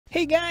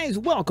Hey guys,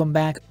 welcome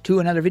back to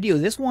another video.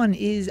 This one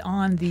is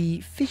on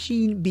the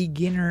fishing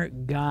beginner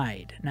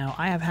guide. Now,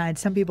 I have had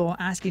some people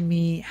asking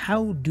me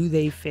how do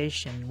they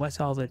fish and what's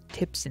all the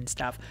tips and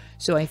stuff.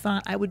 So I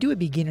thought I would do a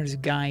beginner's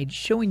guide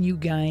showing you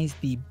guys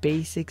the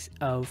basics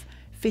of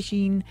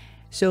fishing.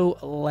 So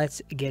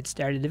let's get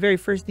started. The very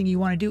first thing you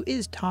want to do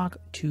is talk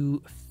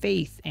to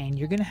Faith, and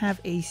you're going to have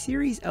a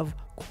series of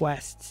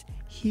quests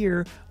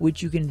here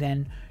which you can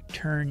then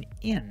turn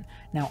in.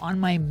 Now on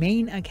my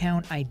main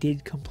account I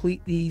did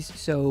complete these,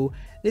 so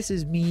this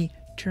is me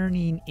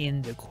turning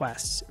in the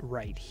quests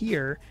right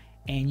here,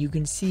 and you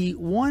can see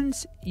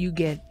once you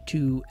get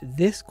to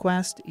this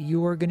quest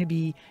you're going to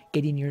be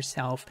getting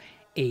yourself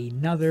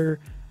another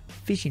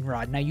fishing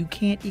rod. Now you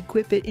can't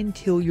equip it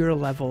until you're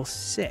level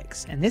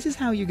 6, and this is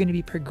how you're going to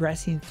be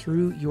progressing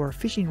through your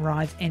fishing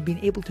rods and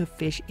being able to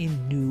fish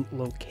in new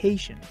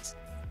locations.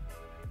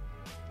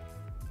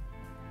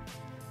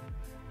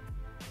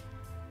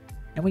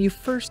 And when you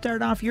first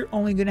start off, you're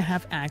only going to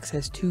have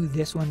access to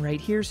this one right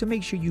here, so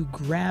make sure you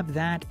grab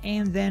that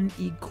and then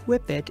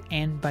equip it.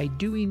 And by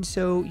doing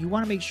so, you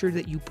want to make sure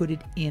that you put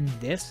it in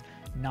this,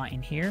 not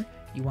in here.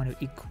 You want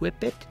to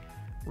equip it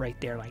right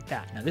there like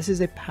that. Now this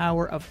is a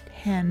power of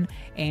 10,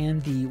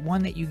 and the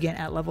one that you get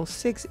at level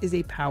 6 is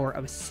a power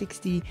of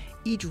 60.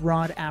 Each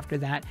rod after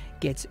that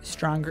gets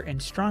stronger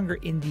and stronger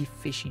in the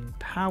fishing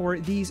power.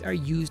 These are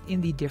used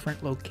in the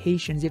different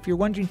locations. If you're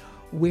wondering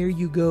where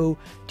you go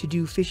to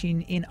do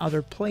fishing in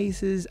other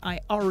places, I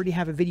already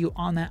have a video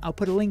on that. I'll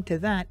put a link to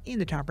that in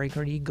the top right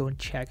corner. You can go and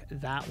check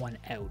that one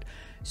out.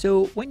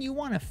 So when you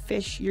want to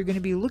fish, you're going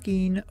to be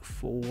looking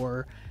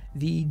for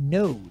the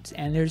nodes,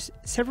 and there's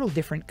several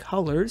different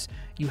colors.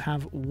 You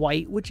have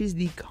white, which is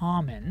the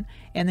common,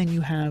 and then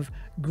you have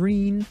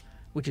green,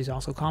 which is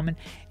also common,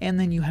 and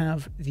then you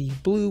have the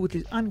blue, which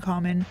is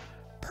uncommon,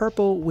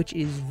 purple, which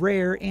is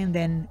rare, and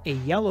then a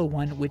yellow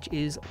one, which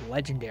is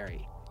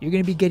legendary. You're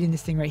going to be getting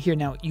this thing right here.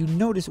 Now, you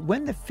notice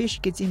when the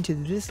fish gets into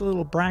this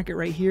little bracket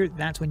right here,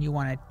 that's when you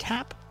want to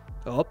tap.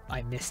 Oh,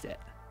 I missed it.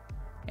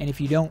 And if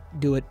you don't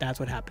do it, that's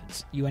what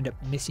happens. You end up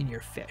missing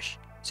your fish.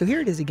 So here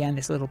it is again,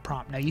 this little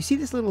prompt. Now you see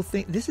this little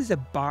thing, this is a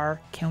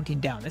bar counting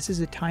down. This is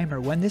a timer.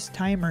 When this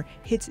timer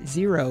hits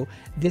 0,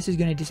 this is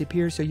going to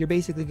disappear. So you're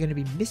basically going to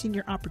be missing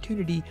your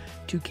opportunity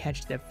to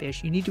catch the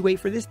fish. You need to wait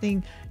for this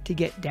thing to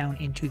get down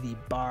into the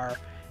bar.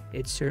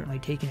 It's certainly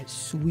taking its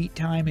sweet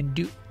time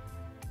and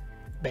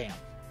bam.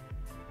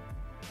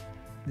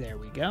 There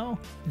we go.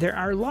 There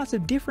are lots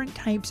of different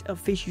types of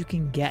fish you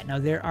can get. Now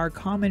there are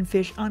common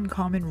fish,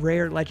 uncommon,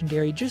 rare,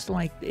 legendary, just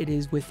like it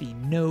is with the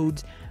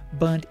nodes,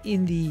 but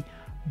in the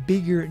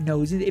bigger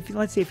nodes, if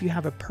let's say if you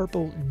have a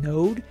purple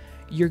node,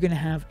 you're going to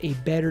have a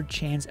better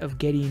chance of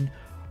getting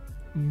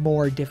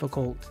more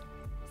difficult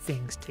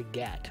things to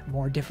get.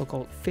 More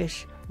difficult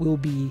fish will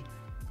be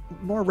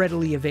more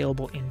readily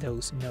available in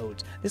those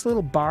nodes. This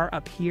little bar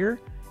up here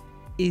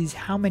is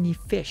how many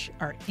fish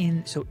are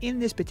in. So in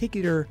this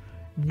particular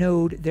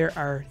node there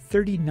are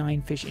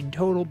 39 fish in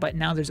total, but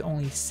now there's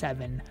only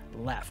 7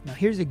 left. Now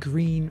here's a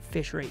green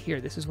fish right here.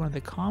 This is one of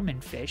the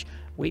common fish.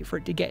 Wait for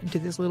it to get into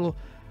this little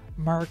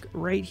mark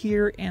right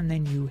here, and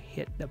then you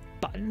hit the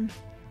button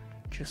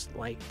just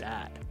like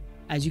that.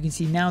 As you can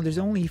see now, there's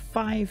only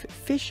 5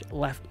 fish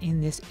left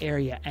in this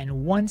area,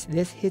 and once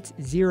this hits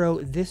 0,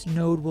 this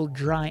node will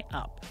dry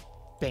up.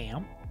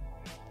 Bam.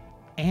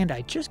 And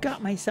I just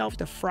got myself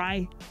the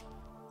fry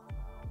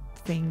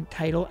thing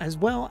title, as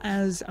well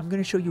as I'm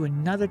going to show you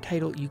another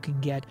title you can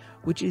get,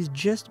 which is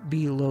just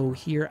below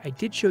here. I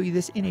did show you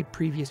this in a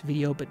previous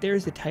video, but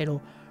there's the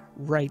title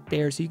right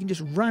there. So you can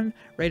just run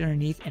right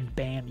underneath and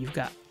bam, you've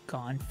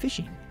gone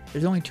fishing.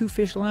 There's only 2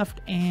 fish left,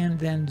 and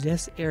then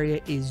this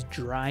area is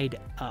dried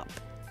up.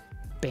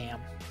 Bam.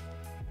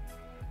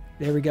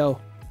 There we go.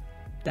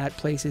 That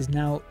place is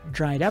now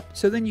dried up.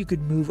 So then you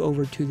could move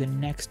over to the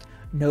next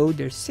node.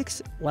 There's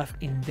 6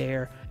 left in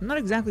there. I'm not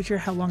exactly sure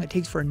how long it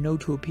takes for a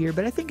node to appear,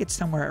 but I think it's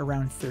somewhere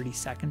around 30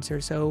 seconds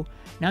or so.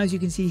 Now as you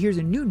can see, here's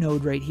a new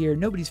node right here.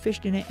 Nobody's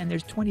fished in it, and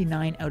there's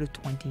 29 out of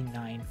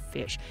 29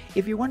 fish.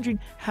 If you're wondering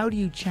how do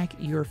you check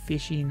your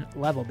fishing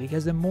level,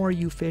 because the more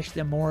you fish,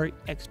 the more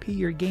XP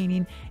you're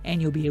gaining,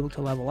 and you'll be able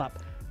to level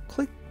up.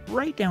 Click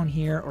right down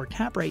here, or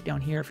tap right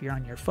down here if you're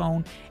on your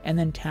phone, and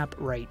then tap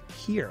right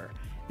here.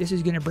 This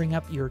is going to bring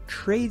up your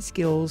trade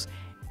skills,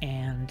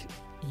 and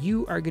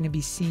you are going to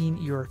be seeing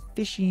your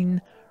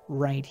fishing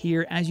right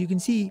here. As you can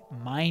see,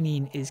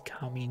 mining is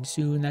coming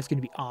soon. That's going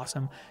to be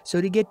awesome. So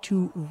to get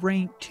to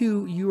rank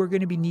 2, you are going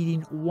to be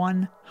needing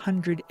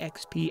 100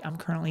 XP. I'm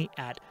currently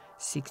at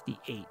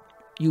 68.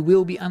 You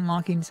will be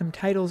unlocking some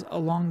titles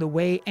along the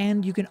way,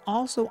 and you can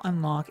also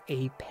unlock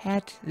a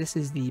pet. This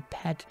is the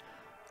pet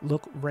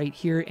look right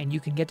here, and you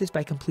can get this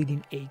by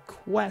completing a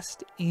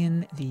quest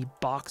in the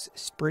Box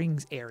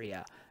Springs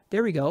area.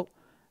 There we go.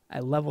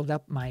 I leveled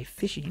up my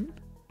fishing.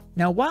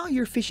 Now, while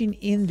you're fishing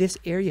in this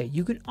area,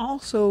 you can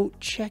also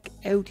check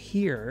out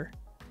here,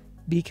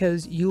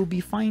 because you'll be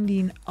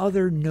finding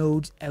other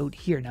nodes out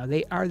here. Now,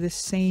 they are the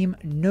same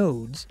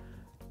nodes,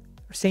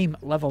 same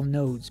level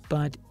nodes,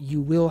 but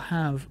you will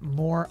have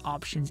more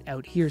options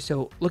out here.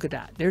 So look at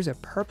that. There's a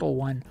purple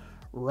one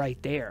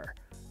right there.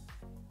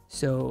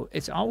 So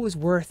it's always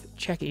worth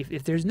checking.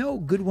 If there's no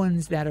good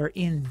ones that are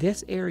in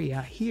this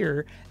area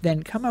here,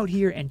 then come out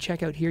here and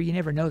check out here. You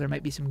never know, there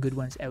might be some good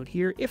ones out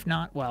here. If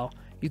not, well,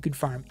 you could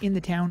farm in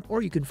the town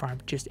or you can farm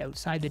just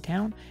outside the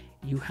town.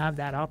 You have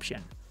that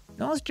option.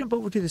 Now let's jump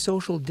over to the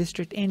social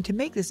district, and to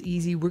make this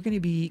easy, we're going to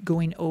be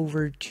going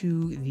over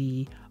to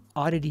the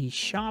oddity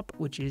shop,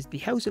 which is the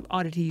House of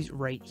Oddities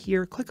right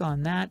here. Click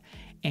on that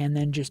and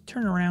then just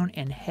turn around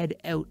and head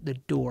out the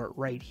door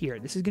right here.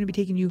 This is going to be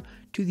taking you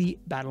to the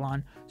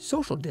Babylon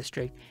social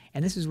district,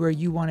 and this is where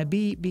you want to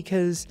be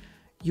because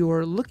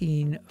you're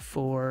looking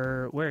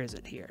for, where is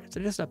it here?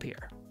 So just up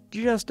here.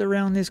 Just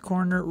around this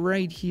corner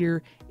right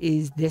here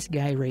is this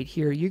guy right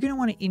here. You're going to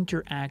want to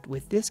interact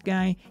with this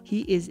guy.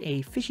 He is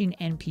a fishing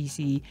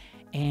NPC,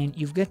 and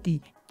you've got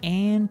the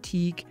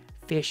antique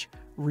fish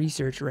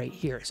research right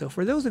here. So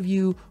for those of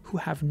you who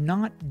have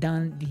not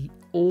done the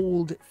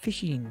old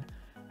fishing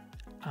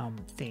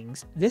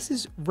things, this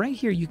is right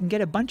here. You can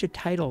get a bunch of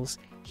titles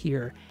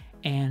here,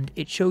 and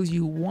it shows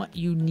you what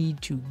you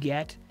need to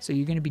get. So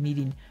you're going to be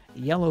needing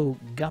yellow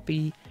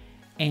guppy,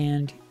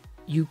 and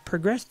you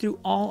progress through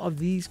all of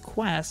these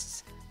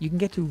quests. You can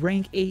get to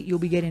rank 8. You'll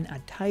be getting a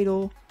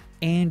title,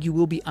 and you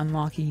will be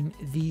unlocking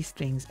these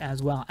things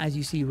as well. As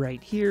you see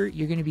right here,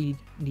 you're going to be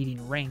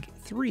needing rank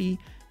 3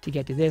 to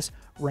get to this,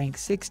 rank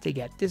 6 to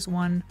get this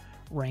one,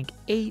 rank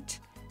 8,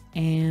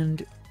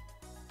 and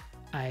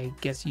I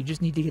guess you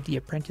just need to get the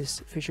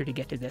apprentice fisher to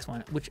get to this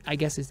one, which I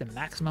guess is the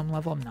maximum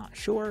level, I'm not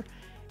sure.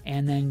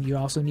 And then you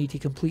also need to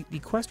complete the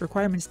quest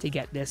requirements to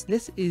get this.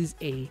 This is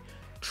a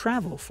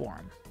travel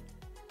form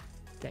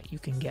that you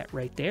can get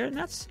right there, and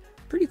that's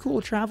pretty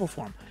cool travel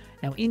form.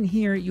 Now in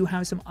here you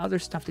have some other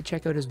stuff to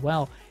check out as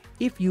well.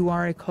 If you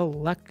are a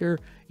collector,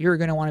 you're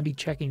going to want to be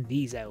checking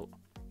these out.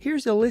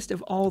 Here's a list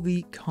of all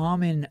the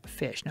common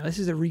fish. Now this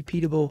is a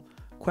repeatable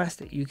quest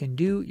that you can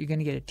do. You're going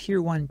to get a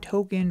tier 1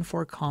 token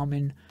for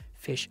common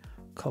fish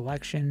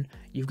collection.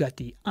 You've got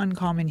the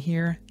uncommon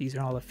here. These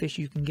are all the fish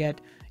you can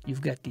get.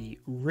 You've got the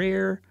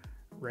rare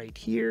right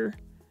here.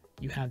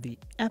 You have the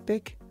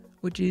epic,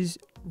 which is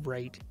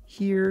right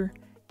here.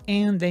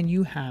 And then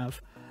you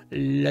have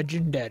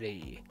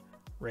legendary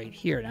right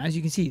here. Now, as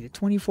you can see, the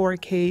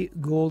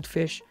 24K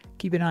goldfish,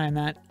 keep an eye on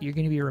that. You're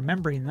going to be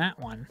remembering that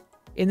one.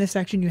 In this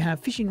section, you have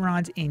fishing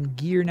rods and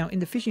gear. Now, in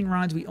the fishing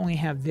rods, we only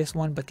have this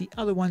one, but the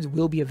other ones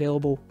will be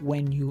available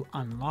when you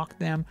unlock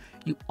them.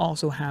 You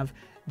also have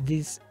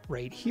this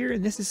right here,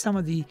 and this is some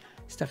of the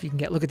stuff you can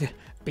get. Look at the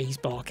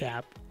baseball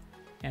cap,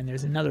 and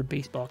there's another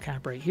baseball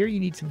cap right here. You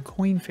need some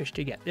coin fish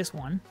to get this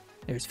one.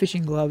 There's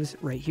fishing gloves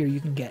right here you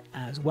can get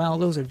as well.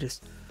 Those are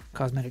just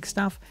cosmetic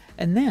stuff.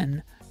 And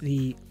then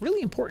the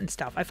really important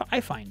stuff,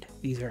 I find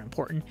these are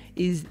important,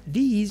 is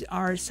these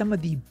are some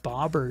of the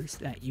bobbers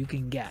that you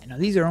can get. Now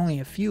these are only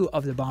a few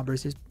of the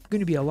bobbers. There's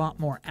going to be a lot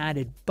more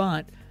added,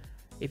 but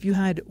if you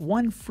had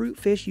one fruit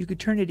fish, you could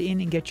turn it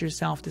in and get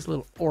yourself this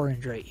little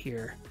orange right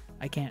here.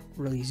 I can't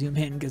really zoom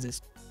in because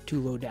it's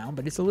too low down,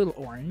 but it's a little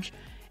orange.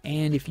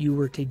 And if you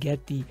were to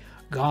get the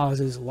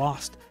Gauze's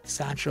Lost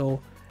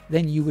Satchel,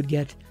 then you would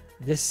get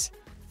this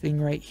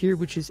thing right here,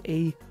 which is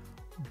a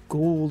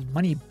gold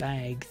money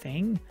bag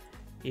thing.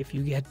 If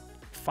you get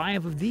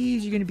 5 of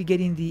these, you're going to be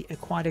getting the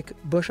aquatic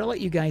bush. I'll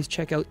let you guys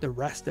check out the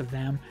rest of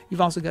them.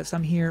 You've also got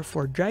some here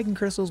for dragon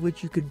crystals,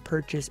 which you could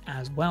purchase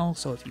as well.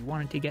 So if you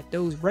wanted to get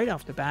those right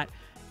off the bat,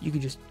 you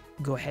could just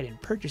go ahead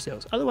and purchase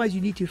those. Otherwise,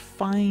 you need to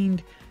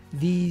find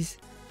these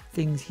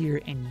things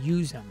here and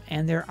use them.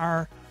 And there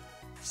are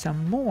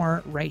some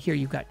more right here.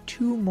 You've got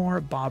 2 more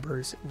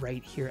bobbers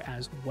right here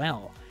as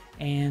well.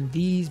 And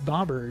these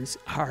bobbers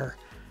are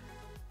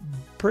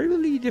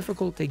pretty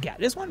difficult to get.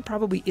 This one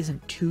probably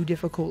isn't too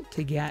difficult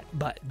to get,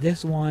 but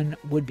this one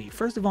would be.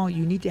 First of all,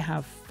 you need to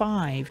have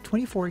 5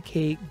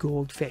 24K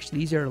gold fish.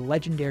 These are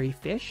legendary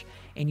fish,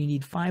 and you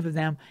need 5 of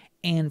them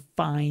and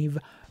 $5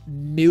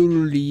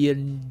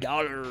 million.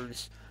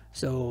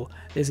 So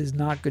this is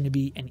not going to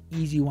be an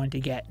easy one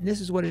to get. And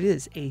this is what it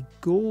is, a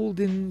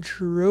golden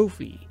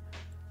trophy.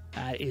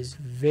 That is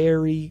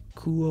very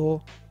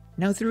cool.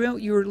 Now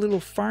throughout your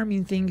little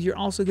farming things, you're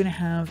also going to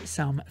have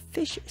some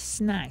fish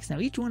snacks. Now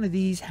each one of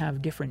these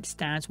have different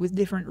stats with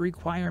different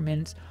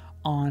requirements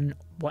on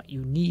what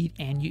you need.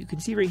 And you can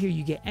see right here,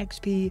 you get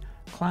XP,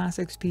 class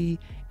XP,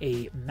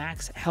 a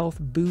max health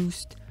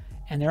boost,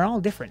 and they're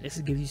all different. This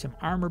gives you some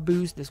armor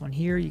boost. This one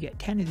here, you get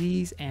 10 of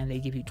these, and they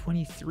give you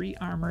 23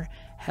 armor,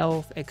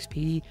 health,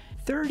 XP,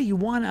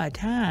 31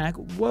 attack.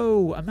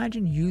 Whoa,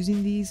 imagine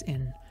using these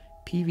in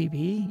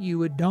PvP, you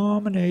would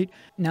dominate.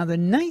 Now the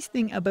nice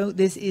thing about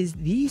this is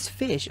these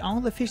fish, all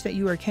the fish that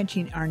you are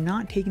catching are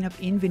not taking up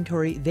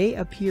inventory. They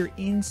appear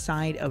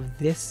inside of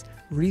this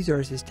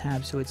resources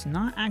tab, so it's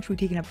not actually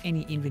taking up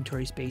any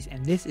inventory space,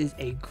 and this is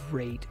a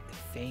great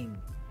thing.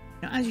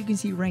 Now as you can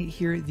see right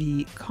here,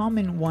 the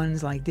common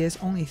ones like this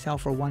only sell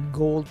for 1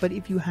 gold, but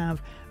if you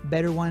have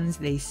better ones,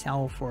 they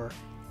sell for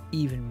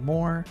even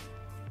more.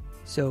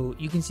 So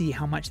you can see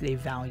how much they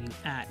value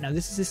at. Now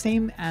this is the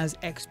same as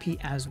XP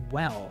as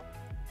well.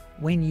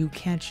 When you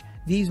catch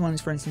these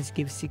ones, for instance,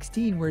 give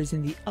 16, whereas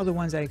in the other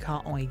ones I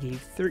caught only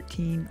gave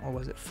 13, or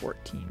was it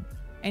 14?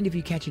 And if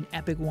you catch an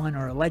epic one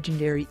or a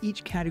legendary,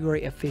 each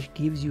category of fish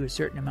gives you a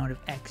certain amount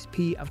of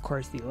XP. Of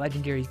course, the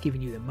legendary is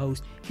giving you the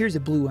most. Here's a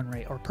blue one,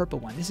 right, or purple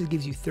one. This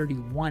gives you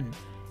 31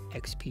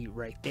 XP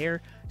right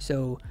there.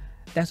 So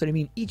that's what I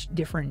mean. Each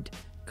different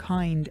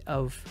kind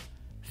of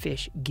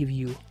fish give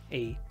you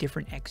a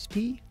different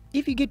XP.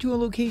 If you get to a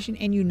location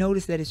and you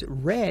notice that it's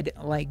red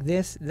like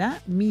this,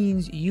 that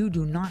means you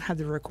do not have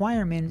the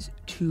requirements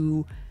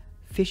to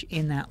fish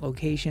in that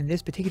location.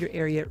 This particular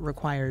area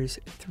requires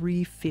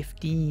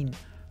 315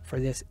 for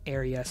this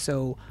area,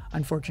 so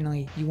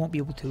unfortunately you won't be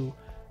able to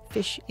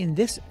fish in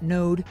this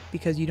node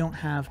because you don't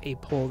have a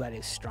pole that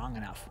is strong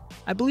enough.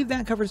 I believe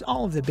that covers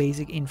all of the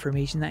basic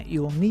information that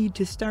you'll need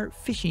to start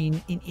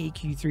fishing in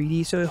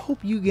AQ3D, so I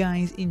hope you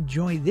guys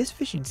enjoy this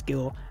fishing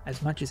skill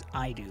as much as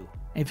I do.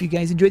 And if you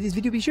guys enjoyed this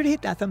video, be sure to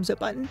hit that thumbs up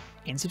button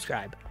and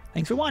subscribe.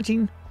 Thanks for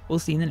watching. We'll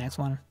see you in the next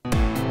one.